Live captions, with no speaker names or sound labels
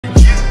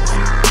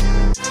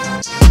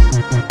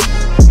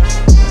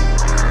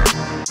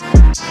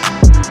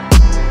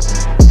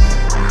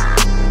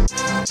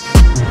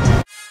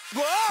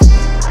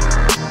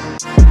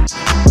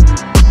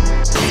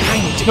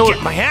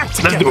get my act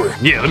together. Let's do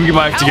it. Yeah, let me get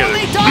my act together.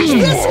 I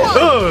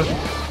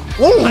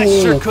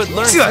sure could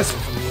learn something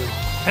from you.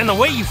 And the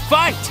way you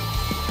fight.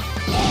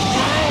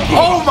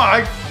 Oh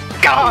my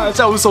gosh,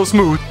 that was so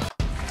smooth.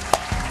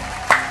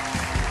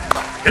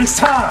 It's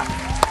time.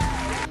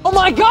 Oh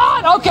my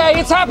God! Okay,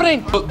 it's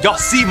happening. Y'all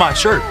see my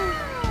shirt.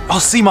 Y'all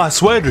see my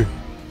sweater.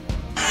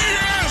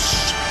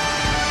 Yes!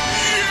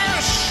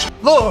 Yes!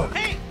 Look.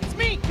 Hey, it's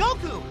me,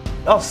 Goku.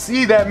 Y'all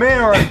see that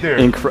man right there.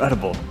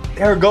 Incredible.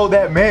 There go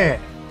that man.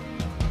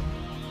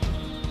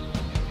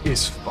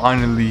 It's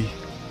finally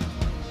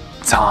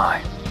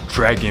time.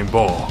 Dragon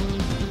Ball.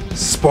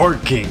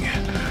 Sparking.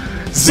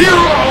 Zero!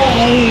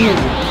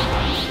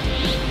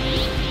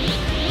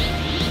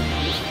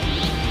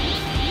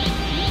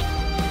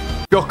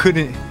 Y'all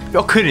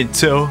couldn't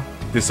tell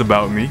this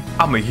about me.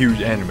 I'm a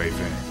huge anime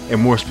fan.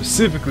 And more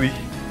specifically,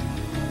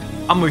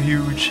 I'm a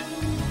huge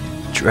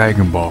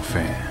Dragon Ball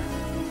fan.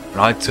 When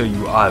I tell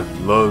you I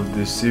love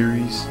this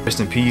series, rest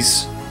in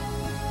peace,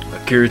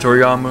 Akira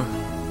Toriyama,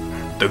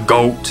 the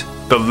GOAT,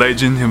 the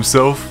legend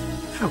himself.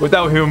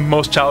 Without him,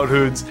 most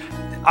childhoods,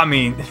 I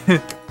mean,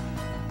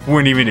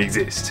 wouldn't even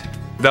exist.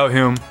 Without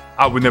him,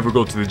 I would never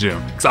go to the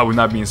gym, because I would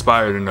not be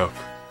inspired enough.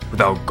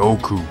 Without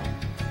Goku,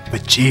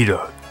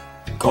 Vegeta,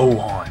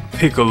 Gohan,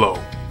 Piccolo,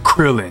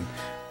 Krillin.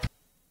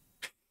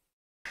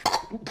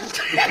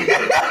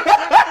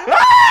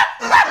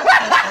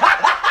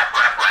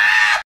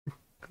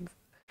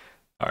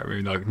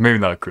 Alright, maybe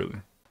not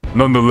Krillin.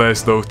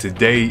 Nonetheless though,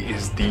 today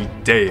is the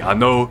day. I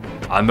know,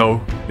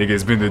 nigga,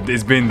 it's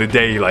been the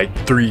day like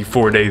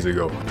 3-4 days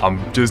ago.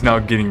 I'm just now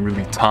getting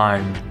really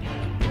time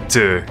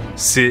to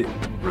sit,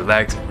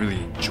 relax, and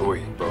really enjoy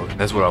it, bro.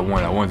 That's what I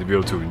want. I wanted to be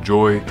able to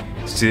enjoy,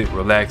 sit,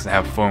 relax, and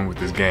have fun with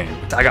this game.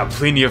 I got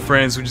plenty of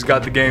friends who just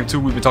got the game too.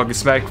 We've been talking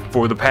smack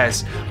for the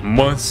past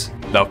months.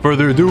 Without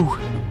further ado,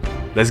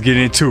 let's get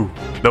into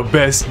the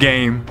best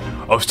game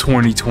of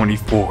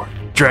 2024.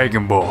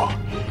 Dragon Ball.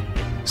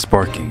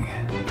 Sparking.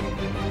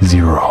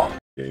 Zero.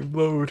 Game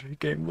load.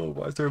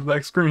 Why is there a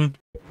black screen?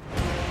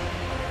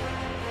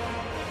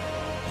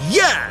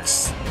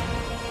 Yes!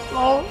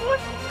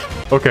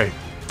 Okay,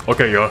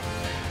 y'all.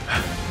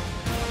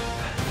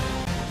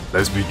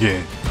 Let's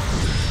begin.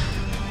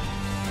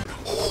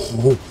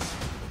 Oh.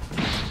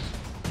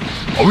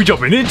 Are we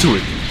jumping into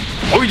it?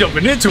 We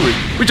jumping into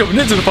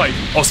the fight.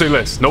 I'll say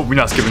less. Nope, we're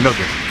not skipping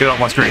nothing. Get off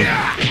my screen.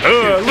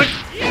 Look.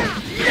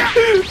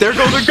 There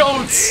go the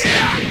goats.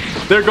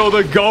 There go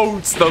the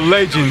goats, the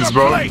legends,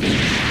 bro. Take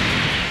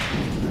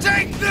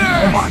this!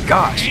 Oh my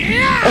gosh.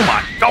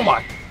 Oh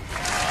my.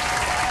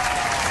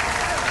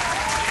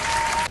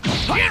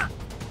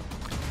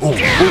 Ooh,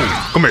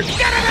 come here.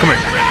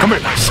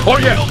 Oh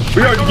yeah,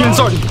 we already getting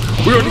started.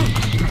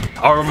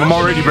 I'm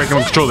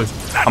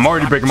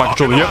already breaking my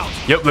controller.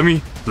 Yep, let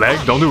me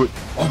lag, don't do it.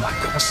 Oh my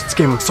gosh, this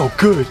game looks so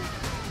good.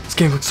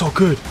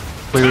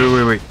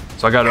 Wait.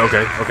 So I got it,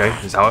 okay.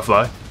 This is how I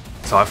fly.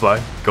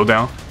 Go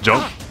down,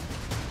 jump.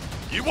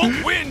 You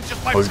won't win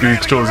just by Let's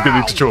get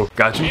the control.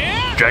 Got you.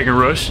 Dragon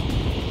Rush.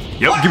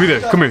 Yep, give me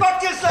that. Come here. Oh,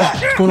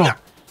 what's going on?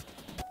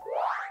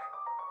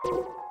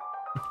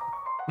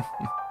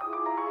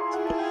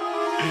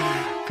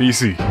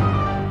 PC.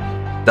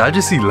 Did I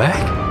just see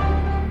lag?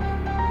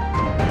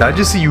 Did I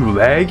just see you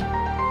lag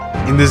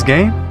in this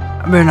game?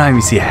 I better not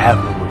even see half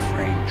of a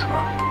frame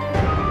drop.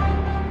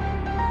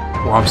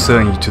 Well, I'm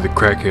selling you to the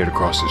crackhead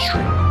across the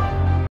street.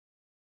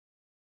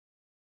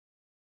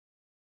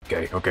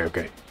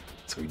 Okay.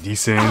 So we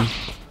descend.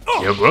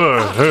 Yep,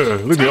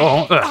 look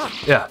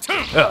at yeah.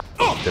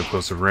 Step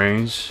close to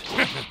range.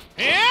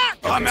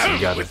 I'm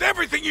at with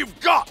everything you've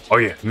got! Oh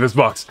yeah, in this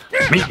box.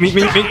 Meet. Come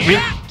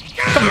here.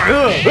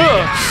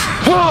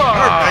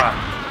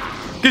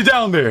 Get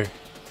down there.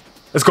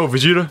 Let's go,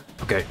 Vegeta.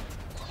 Okay.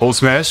 Hold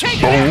smash.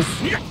 Boom.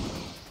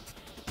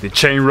 The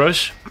chain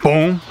rush.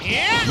 Boom.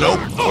 Nope.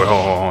 Wait, hold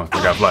on.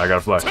 I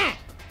gotta fly.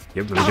 Yep,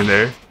 let me get in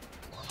there.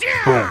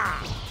 Boom.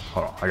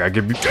 Hold on, I gotta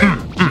get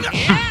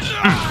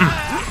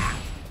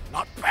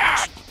Not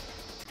bad.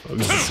 Oh,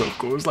 this is so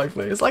cool. It's like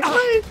playing.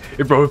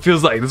 Bro, it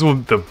feels like this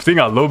one. The thing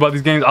I love about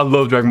these games, I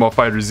love Dragon Ball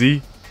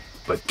FighterZ,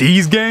 but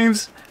these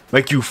games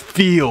make you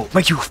feel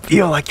like you're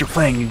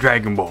playing in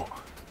Dragon Ball.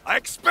 I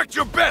expect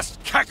your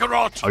best,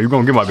 Kakarot. Oh, you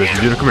gonna get my best,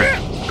 Vegeta?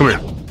 Come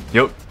here.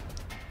 Yep.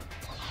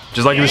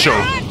 Just like in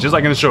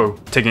the show,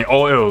 taking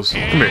all L's.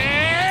 Come here.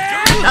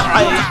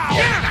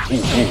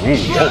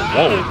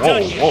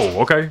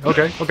 Whoa. Okay.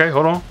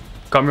 Hold on.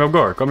 Caught me off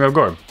guard.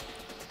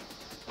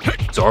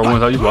 So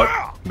R1's how you block.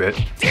 Bet.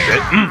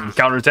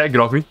 Counter attack. Get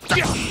off me.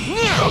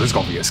 Oh, this is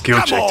gonna be a skill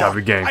check type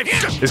of game.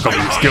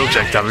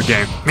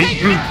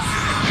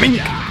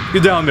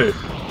 Get down there.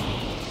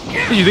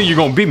 You think you're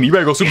gonna beat me? You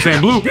better go Super Saiyan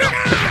Blue. You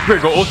better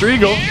go Ultra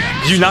Ego.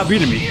 You're not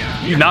beating me.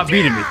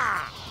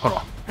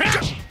 Hold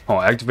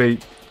on.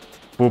 Activate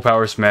full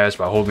power smash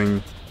by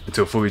holding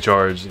until fully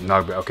charged and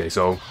knockback. Okay,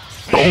 so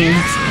boom.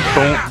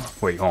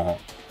 Wait, hold on.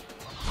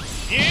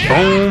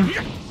 Boom.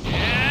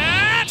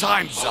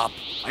 Time's up.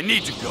 I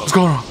need to go. What's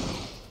going on?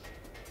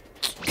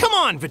 Come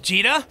on,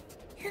 Vegeta.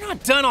 You're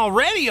not done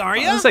already, are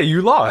you? I say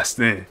you lost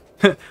then.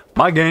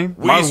 My game.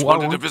 Whis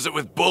wanted to visit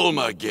with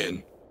Bulma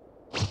again.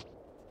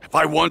 If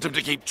I want him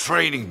to keep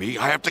training me,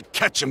 I have to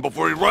catch him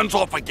before he runs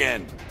off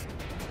again.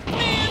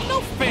 Man,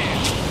 no fair.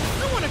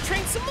 I want to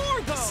train some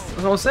more, though. That's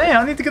what I'm saying.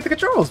 I need to get the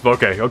controls.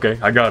 Okay, okay.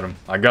 I got him.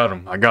 I got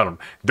him. I got him.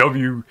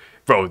 W,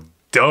 bro.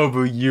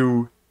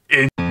 W.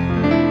 N.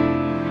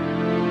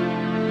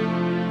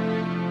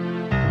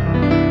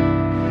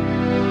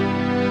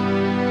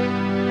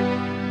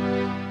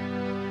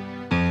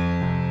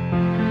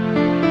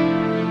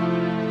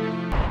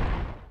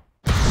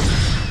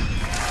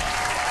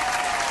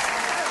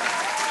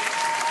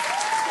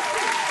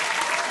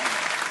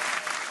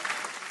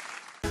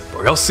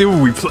 Y'all see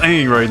what we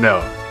playing right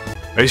now.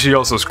 Make sure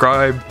y'all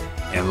subscribe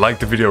and like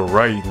the video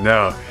right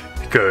now,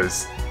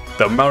 because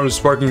the amount of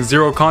Sparking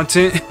Zero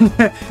content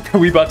that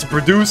we about to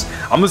produce,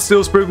 I'm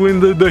still sprinkling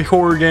the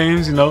horror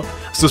games, you know,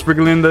 still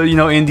sprinkling the, you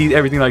know, indie,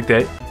 everything like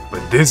that.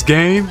 But this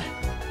game,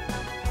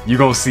 you're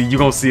gonna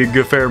see a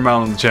good fair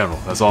amount on the channel.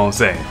 That's all I'm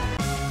saying.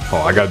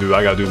 Oh, I gotta do a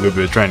little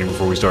bit of training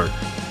before we start.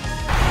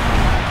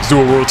 Let's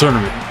do a world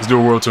tournament. Let's do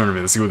a world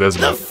tournament. Let's see what that's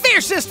about. The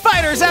fiercest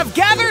fighters have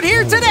gathered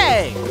here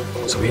today.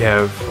 So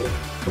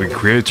we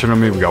create a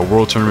tournament, we got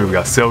world tournament, we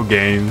got cell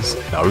games.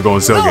 Now we're going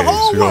cell games.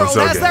 We're going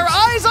cell games. Their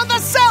eyes on the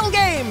cell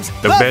games.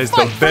 The best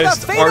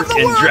arc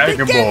in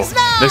Dragon Ball.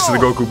 Next to the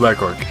Goku Black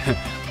arc.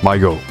 My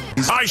goal.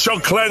 I shall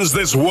cleanse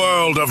this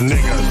world of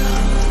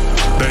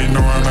niggas. They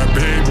know I'm a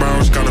big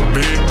boss, got a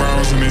big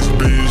boss in this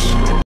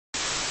bitch.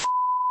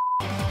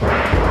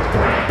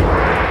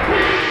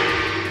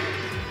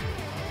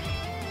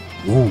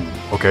 Ooh,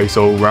 okay,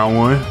 so round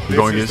one, we're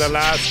going against. This is the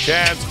last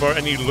chance for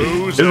any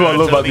losers. This is what I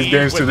love about these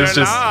games too. There's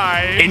just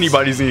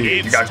anybody's in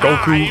here. You got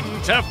Goku.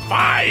 To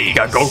fight. You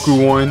got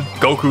Goku 1,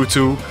 Goku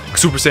 2,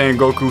 Super Saiyan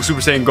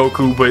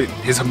Goku, but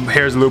his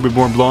hair's a little bit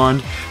more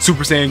blonde.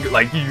 Super Saiyan,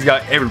 like he's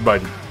got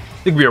everybody.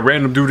 It could be a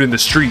random dude in the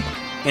street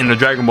in the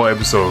Dragon Ball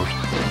episode,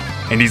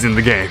 and he's in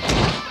the game.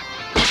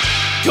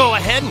 Go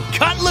ahead and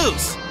cut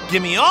loose.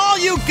 Give me all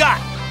you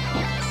got.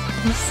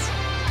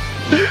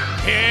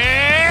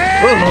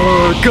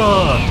 Oh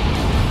God!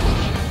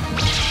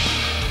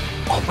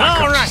 Oh my All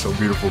gosh, right. so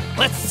beautiful.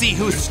 Let's see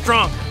who's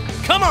stronger.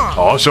 Come on.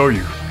 I'll show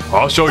you.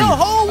 I'll show you.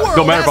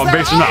 Don't matter if I'm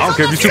base or not. I don't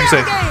care if you Super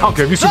Saiyan. I don't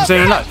care if you Super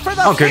Saiyan or not.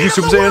 I don't care if you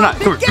Super Saiyan or not.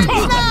 Come here.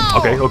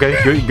 Okay,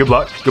 okay, good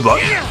block, good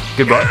block,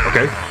 good block.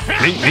 Okay,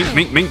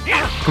 mink.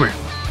 Come here.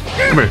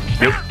 Come here.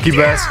 Yep. Keep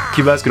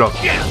last, get off.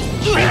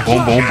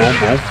 Boom, boom, boom,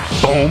 boom,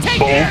 boom,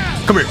 boom.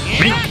 Come here,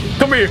 mink.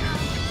 Come here.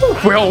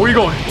 Where you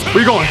going? Where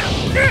you going?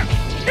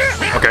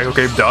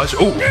 Okay, dodge.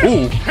 Ooh,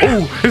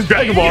 it's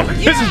Dragon Ball.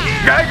 This is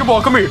Dragon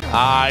Ball. Come here.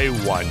 I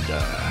wonder,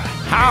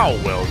 how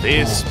will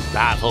this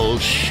battle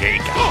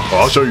shake out? Oh,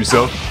 I'll show you,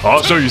 Cell.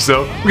 I'll show you,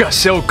 Cell. We got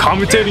Cell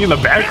commentating in the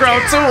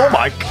background too. Oh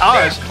my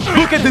gosh!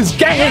 Look at this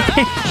game.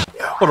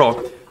 Hold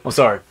on. I'm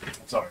sorry.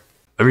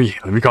 Let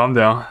me calm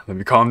down. Let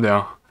me calm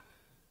down.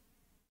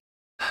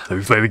 Let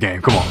me play the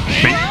game. Come on,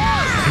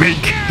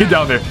 Mink, get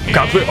down there.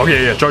 Oh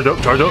yeah, charge up.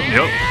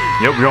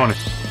 Yep, we're on it.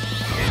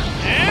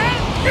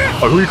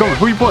 Oh, who you coming?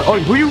 Who you point? Oh,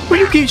 who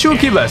you keep shooting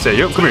key last day?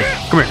 Yep, come here,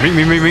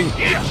 Mink.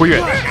 Where you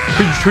at?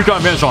 Who got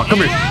advantage on? Come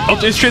here. Oh,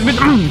 it's transmit.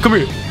 Come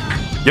here.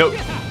 Yep.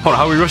 Hold on,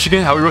 how we rush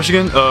again? I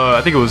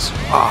think it was.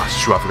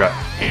 Shoot, I forgot.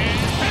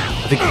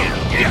 I think.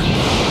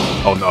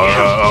 Oh no.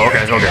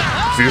 Okay.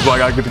 See, this is why I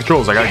gotta get the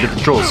controls.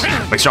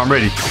 Make sure I'm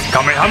ready.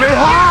 Come in.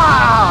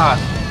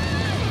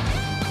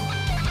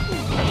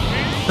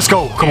 Let's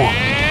go. Come on.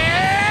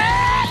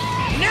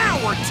 Now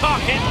we're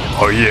talking.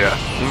 Oh yeah.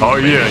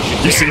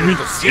 You see me?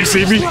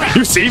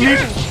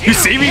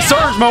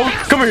 Surge mode.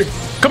 Come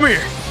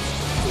here.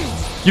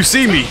 You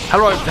see me? How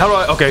do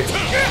I? Okay.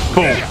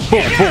 Boom.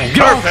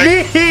 Get off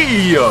me!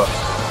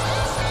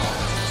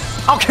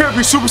 I don't care if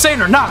you're Super Saiyan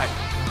or not.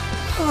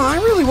 Oh, I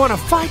really want to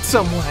fight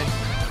someone.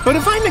 But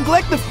if I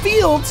neglect the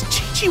fields,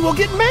 Chi-Chi will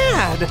get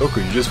mad.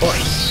 Goku, you just fought.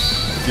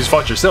 You just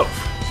fought yourself.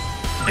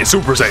 And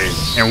Super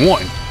Saiyan. And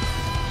won.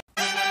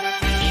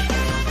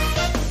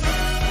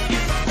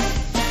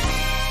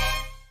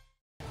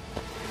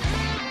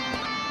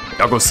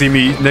 Y'all gonna see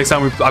me next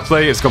time I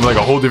play, it's gonna be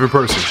like a whole different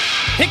person.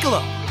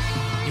 Piccolo,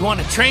 you want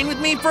to train with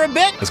me for a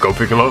bit? Let's go,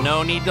 Piccolo.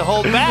 No need to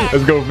hold back.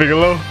 Let's go,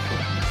 Piccolo.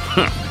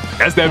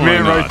 That's that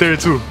man right there,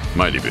 too.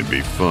 Might even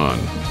be fun.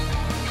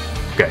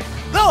 Okay.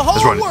 The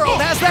whole world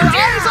has their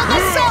eyes on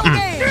the cell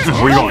games.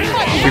 Where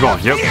you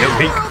going? Yep,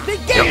 Pink.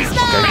 Yep,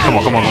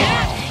 okay, come on.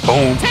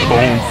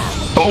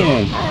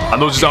 Boom. I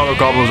know just auto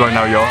combos right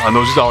now,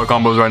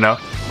 y'all.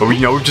 But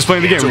we're just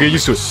playing the game. We're getting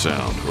used to it.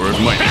 Sound, or it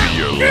might be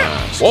your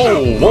last.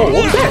 Whoa, what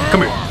was that?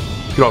 Come here.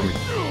 Get off me.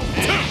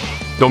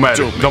 Don't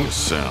matter. Don't make a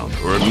sound,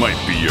 or it might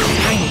be your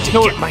last. I need to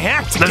get my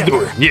act together. Let's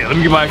do it. Yeah, let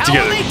me get my act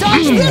together. I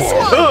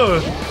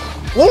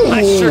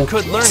sure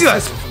could learn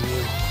something from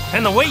you.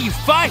 And the way you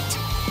fight.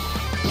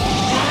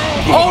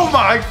 Oh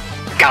my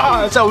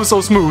gosh, that was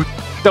so smooth.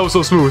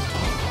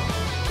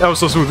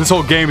 This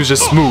whole game is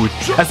just smooth.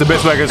 That's the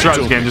best way I can describe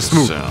this game, just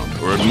smooth. Sound,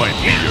 or it might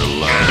be your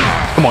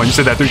last. Come on, you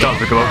said that 3 times,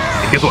 Piccolo.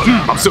 And guess what?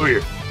 I'm still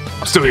here.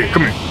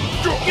 Come here.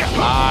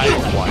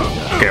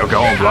 Okay, hold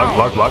on,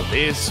 block.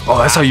 Oh,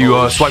 that's how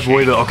you swipe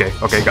away the. Okay,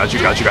 got you.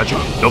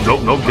 Nope.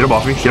 Get him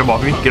off me.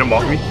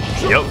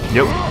 Yep.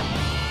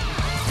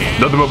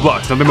 Nothing but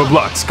blocks.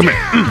 Come here.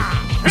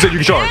 Who said you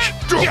can charge?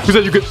 Who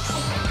said you could?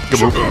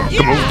 Come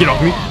on, get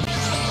off me.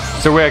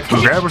 Is there a way I can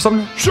grab or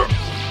something? Sure.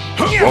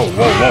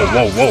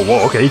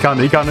 Whoa. Okay, he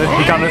kinda. Get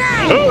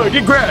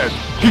grabbed.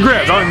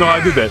 I don't know how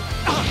I did that.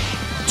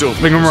 Don't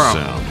make a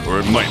sound, or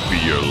it might be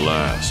your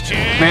last.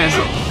 Man.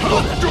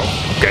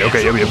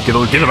 Okay, get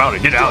him out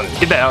of here.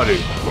 Get that out of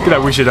here. Get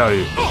that weird shit out of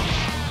here.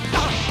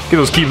 Get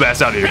those key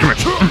blasts out of here. Come here.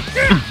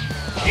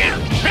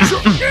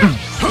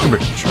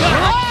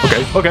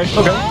 Okay.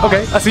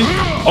 I see.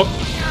 Oh,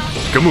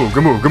 good move.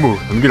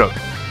 Let me get up.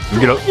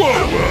 Whoa,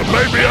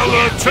 maybe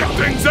I'll check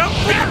things out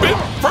a bit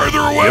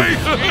further away.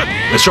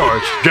 Let's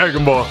charge.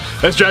 Dragon Ball.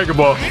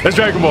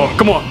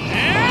 Come on.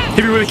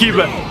 Hit me with a key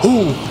blast.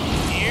 Ooh.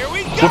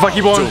 What if I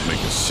keep on? Don't make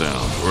a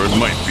sound, or it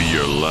might be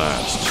your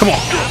last. Come on.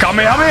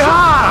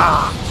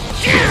 Kamehameha!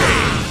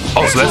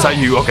 Oh, so that's how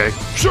you, okay.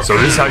 So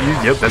this is how you,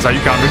 yep, that's how you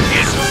counter.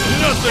 It's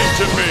nothing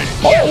to me.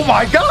 Oh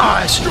my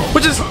gosh!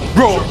 What just,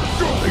 bro,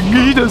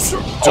 he just,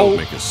 Don't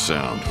make a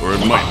sound, or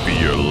it might be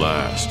your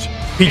last.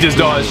 He just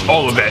dodged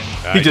all of that.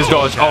 How do you do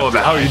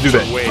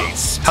that?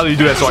 How do you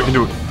do that so I can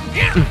do it?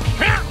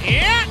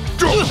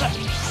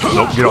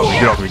 Nope, get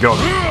off me.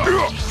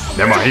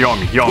 Never mind, he on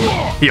me.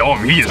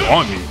 He is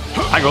on me. I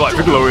ain't gonna lie,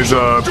 Piccolo is,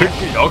 okay,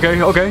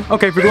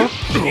 Piccolo.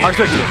 I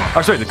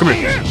expect it, come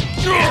here.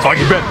 So I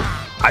get better.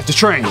 I have to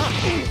train.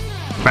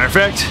 Matter of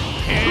fact,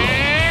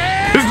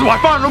 this is my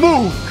final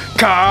move.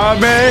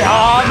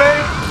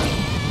 Kamehameha.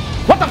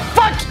 What the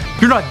fuck?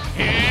 You're not.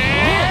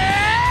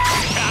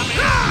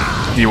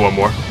 Need one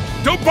more.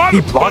 Don't bother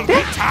with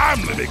the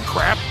time limit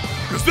crap,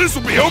 because this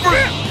will be over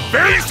the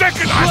very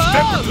second I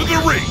step into the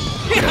ring.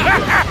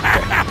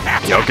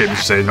 Yeah, okay,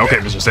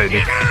 Mr.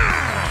 Satan.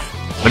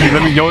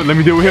 Let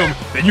me deal with him.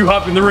 Then you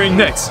hop in the ring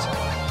next.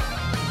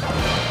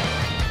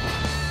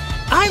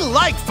 I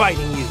like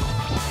fighting you.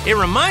 It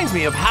reminds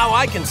me of how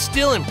I can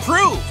still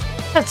improve.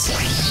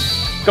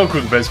 Goku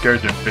the best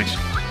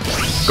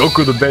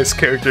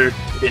character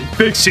in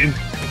fiction.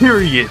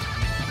 Period.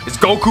 It's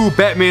Goku,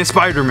 Batman,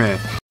 Spider-Man.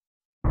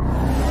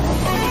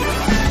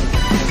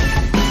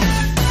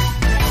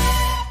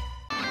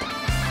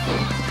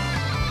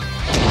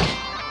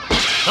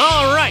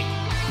 All right,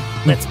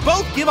 let's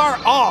both give our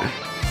all.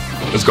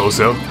 Let's go,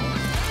 Cell.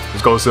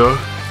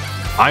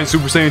 I ain't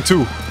Super Saiyan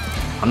 2.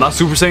 I'm not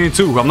Super Saiyan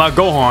 2. I'm not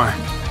Gohan.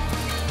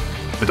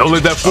 But don't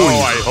let that fool you.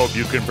 I hope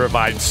you can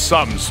provide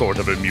some sort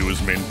of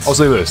amusement. I'll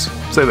say this.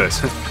 The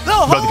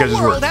whole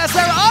world has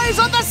their eyes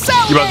on the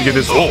cell. You about to get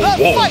this? The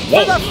fight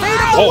for the fate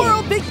of the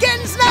world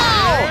begins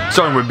now.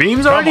 Starting with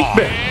beams already?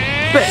 Bet.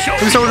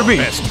 Let me start with the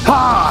beams.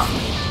 Ha!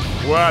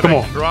 What Come a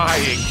on.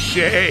 crying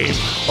shame.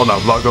 Oh no,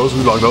 we block those.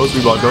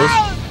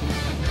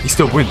 He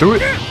still went through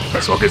it.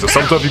 So okay, so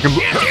some stuff you can.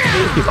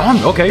 He's on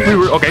me. Okay,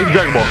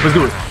 Dragon Ball. Let's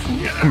do it.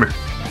 Come here.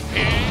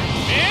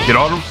 Get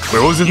on him. Wait,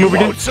 what was this move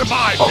again?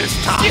 Survive this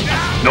time.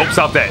 Nope,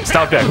 stop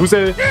that. Who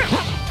said it?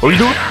 What are you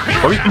doing?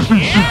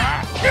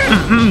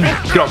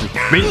 Get off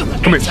me.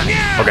 Come here.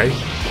 Okay.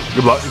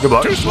 Good block.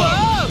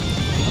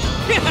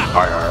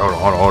 Alright,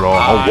 hold on.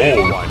 Oh,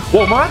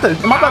 whoa, am I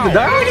about to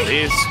die already?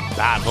 This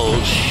battle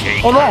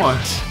shaker. Hold on.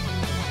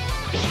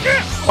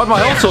 Why's my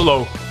health so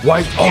low?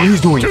 Why? Oh,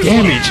 he's doing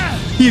damage.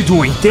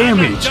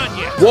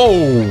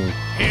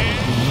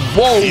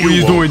 Whoa,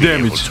 he's doing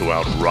damage. To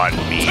outrun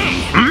me.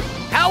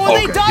 How will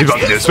they dodge He's about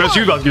to get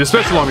a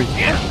special. On me.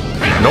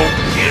 Nope.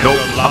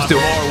 I'm still.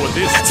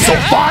 That's so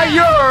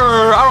fire!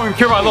 I don't even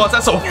care about loss.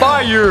 That's so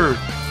fire!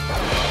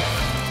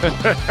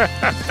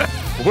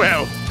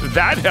 Well,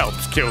 that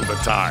helps kill the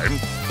time.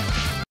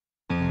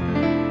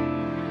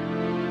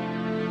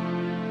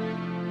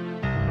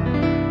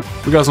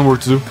 We got some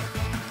work to do.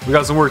 We're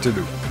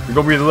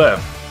gonna be in the lab.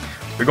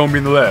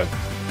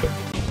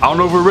 I don't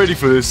know if we're ready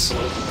for this.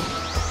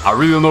 I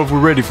really don't know if we're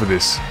ready for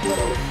this.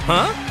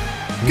 Huh?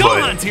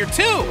 Gohan's here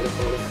too.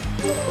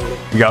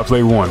 We gotta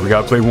play one.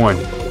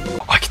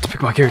 Oh, I get to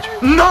pick my character.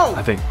 No!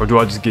 I think. Or do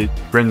I just get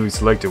randomly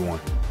selected one?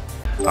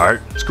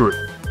 Alright, screw it.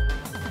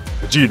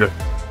 Vegeta.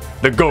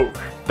 The GOAT.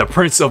 The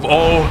Prince of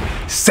all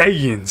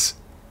Saiyans.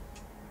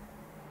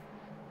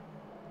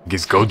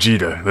 Gets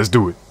Gogeta. Let's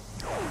do it.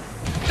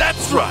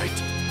 That's right.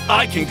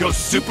 I can go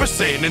Super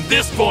Saiyan in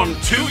this form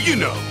too, you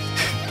know.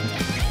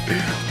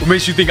 What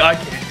makes you think I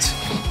can't?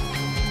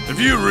 If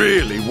you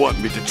really want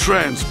me to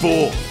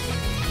transform,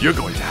 you're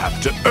going to have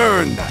to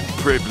earn that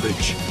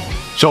privilege.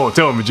 Show it,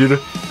 tell him, Vegeta.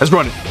 Let's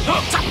run it.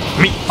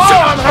 Me.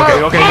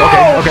 Okay.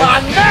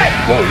 My neck!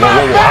 Whoa.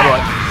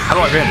 How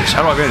do I vanish?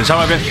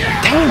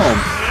 Damn.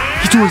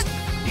 He's doing.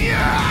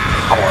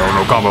 Oh, I don't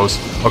know combos.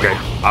 Okay.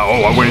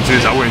 I went into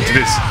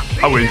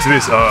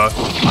this.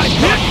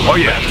 Oh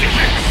yeah.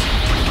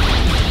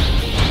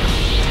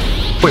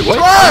 Wait, what?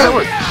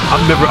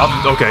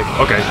 Okay.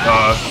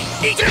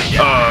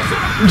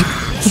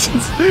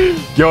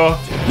 Yo,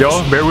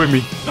 bear with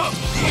me.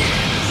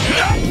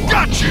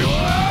 Got you.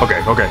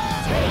 Okay.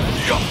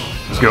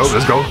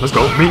 Let's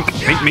go. Mink.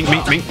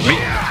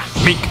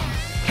 Mink.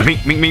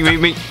 Mink, mink, mink,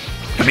 mink, mink.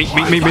 Mink,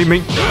 mink, mink, mink,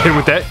 mink. Hit him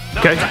with that.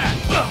 Okay.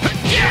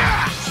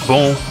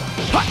 Boom.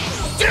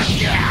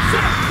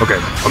 Okay.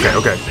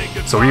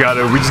 So we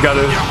just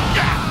gotta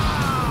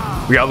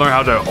learn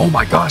how to. Oh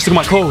my gosh, look at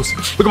my clothes.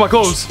 Look at my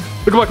clothes.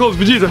 Look at my clothes,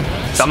 Vegeta.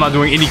 I'm not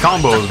doing any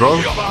combos, bro.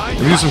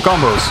 Let me do some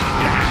combos.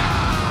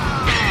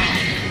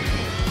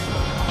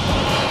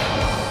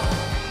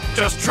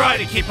 Just try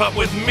to keep up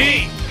with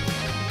me.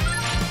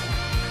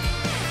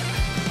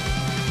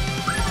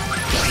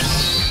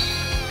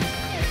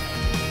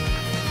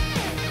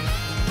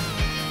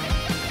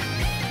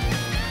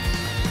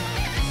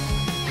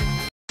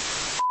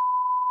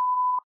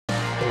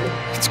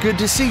 It's good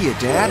to see you,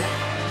 Dad.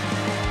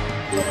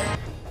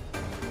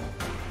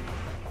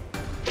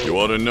 You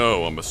ought to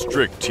know I'm a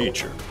strict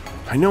teacher.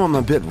 I know I'm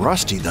a bit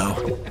rusty,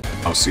 though.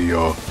 I'll see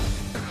y'all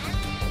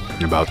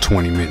in about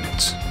 20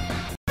 minutes.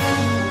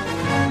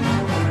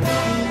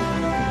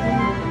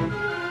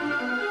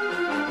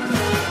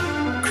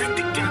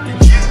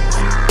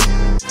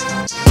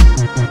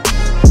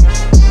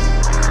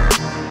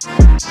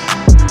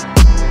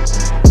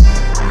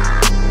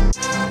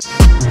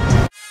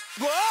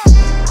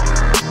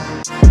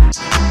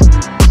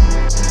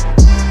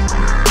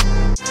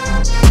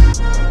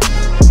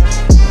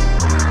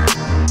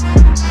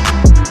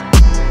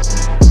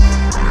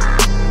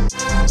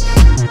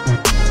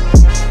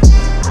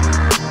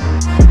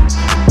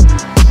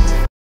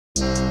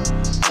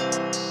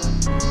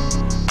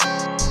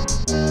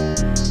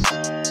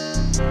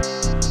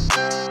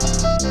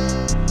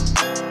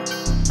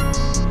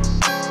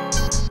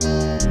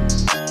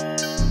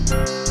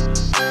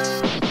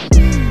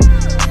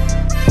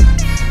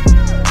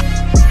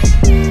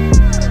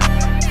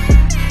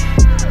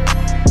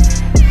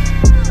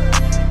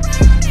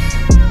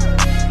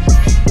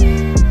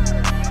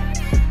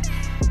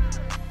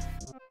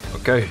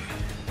 Okay.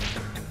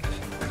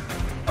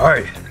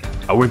 Alright.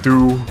 I went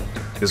through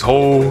this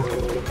whole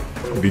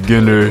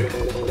beginner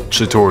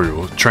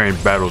tutorial,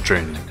 battle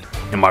training.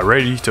 Am I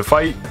ready to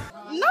fight?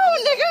 No,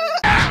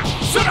 nigga!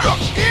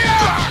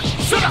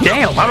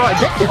 Damn, how do I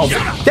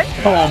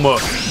damn?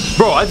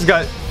 Bro,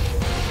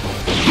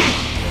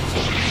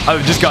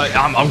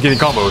 I'm getting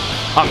comboed.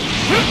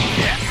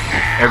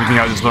 Everything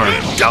I just learned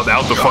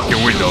out the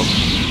fucking window.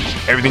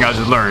 Everything I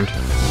just learned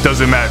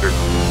doesn't matter.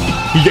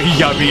 He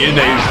got me in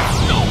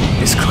a.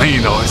 It's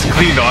clean though.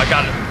 I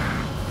got it.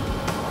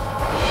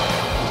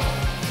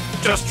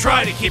 Just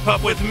try to keep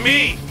up with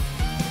me.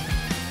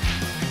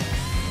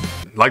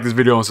 Like this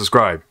video and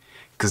subscribe,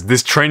 because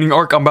this training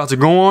arc I'm about to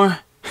go on,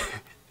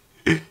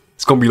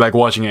 it's gonna be like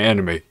watching an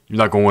anime. You're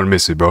not gonna want to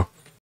miss it, bro.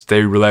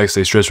 Stay relaxed,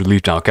 stay stress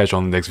relieved, and I'll catch you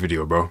on the next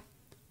video, bro.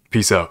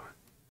 Peace out.